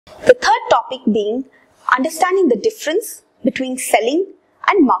The third topic being understanding the difference between selling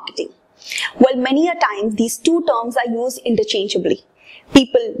and marketing. Well, many a times these two terms are used interchangeably.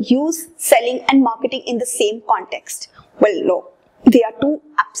 People use selling and marketing in the same context. Well, no, they are two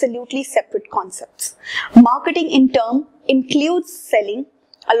absolutely separate concepts. Marketing in turn includes selling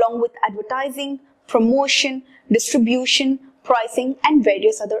along with advertising, promotion, distribution, pricing and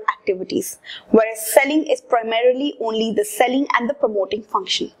various other activities, whereas selling is primarily only the selling and the promoting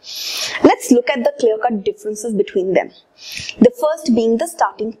function. Let's look at the clear-cut differences between them. The first being the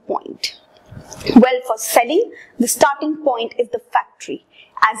starting point. Well, for selling, the starting point is the factory,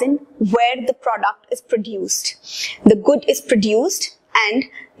 as in where the product is produced. The good is produced and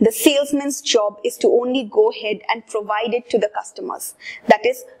the salesman's job is to only go ahead and provide it to the customers. That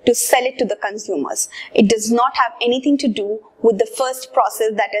is, to sell it to the consumers. It does not have anything to do with the first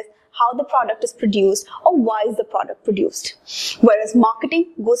process, that is, how the product is produced or why is the product produced. Whereas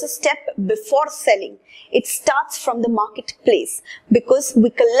marketing goes a step before selling. It starts from the marketplace because we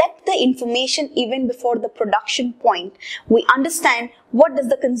collect the information even before the production point. We understand what does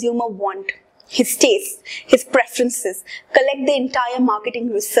the consumer want, his tastes, his preferences, collect the entire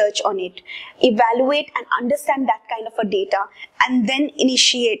marketing research on it, evaluate and understand that kind of a data, and then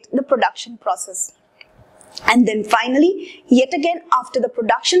initiate the production process. And then finally, yet again after the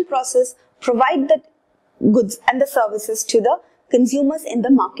production process, provide the goods and the services to the consumers in the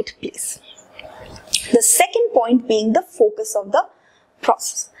marketplace. The second point being the focus of the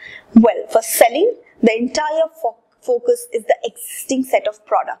process. Well, for selling, the entire focus is the existing set of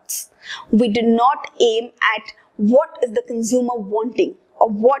products. We do not aim at what is the consumer wanting or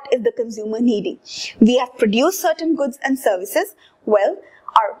what is the consumer needing. We have produced certain goods and services. Well,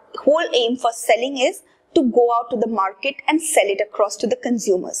 our whole aim for selling is to go out to the market and sell it across to the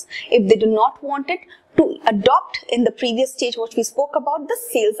consumers. If they do not want it, to adopt in the previous stage what we spoke about, the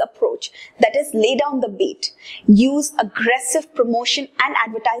sales approach, that is, lay down the bait, use aggressive promotion and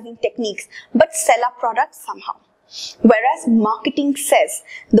advertising techniques, but sell our product somehow. Whereas marketing says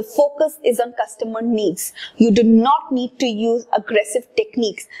the focus is on customer needs. You do not need to use aggressive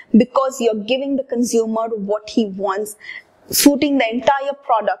techniques because you're giving the consumer what he wants, suiting the entire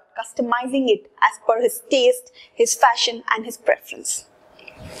product, customizing it as per his taste, his fashion and his preference.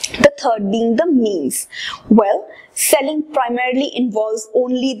 The third being the means. Well, selling primarily involves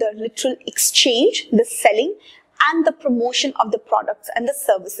only the literal exchange, the selling and the promotion of the products and the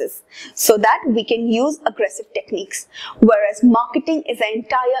services so that we can use aggressive techniques. Whereas marketing is an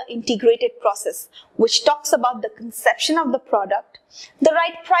entire integrated process which talks about the conception of the product, the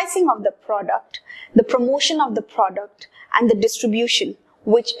right pricing of the product, the promotion of the product and the distribution,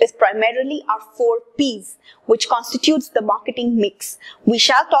 which is primarily our 4 P's, which constitutes the marketing mix. We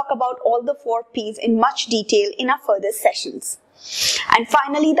shall talk about all the 4 P's in much detail in our further sessions. And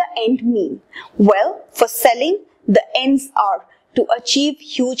finally, the end mean. Well, for selling, the ends are to achieve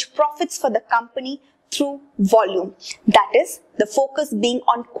huge profits for the company through volume. That is, the focus being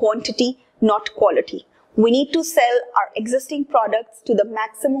on quantity, not quality. We need to sell our existing products to the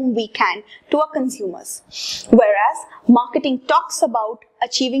maximum we can to our consumers. Whereas marketing talks about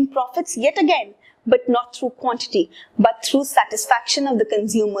achieving profits yet again, but not through quantity, but through satisfaction of the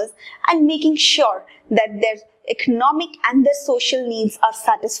consumers and making sure that their economic and their social needs are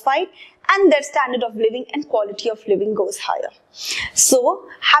satisfied and their standard of living and quality of living goes higher. So,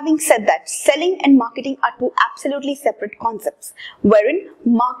 having said that, selling and marketing are two absolutely separate concepts, wherein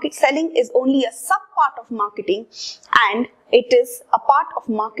market selling is only a sub-part of marketing and it is a part of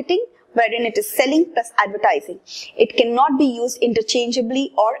marketing wherein it is selling plus advertising. It cannot be used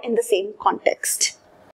interchangeably or in the same context.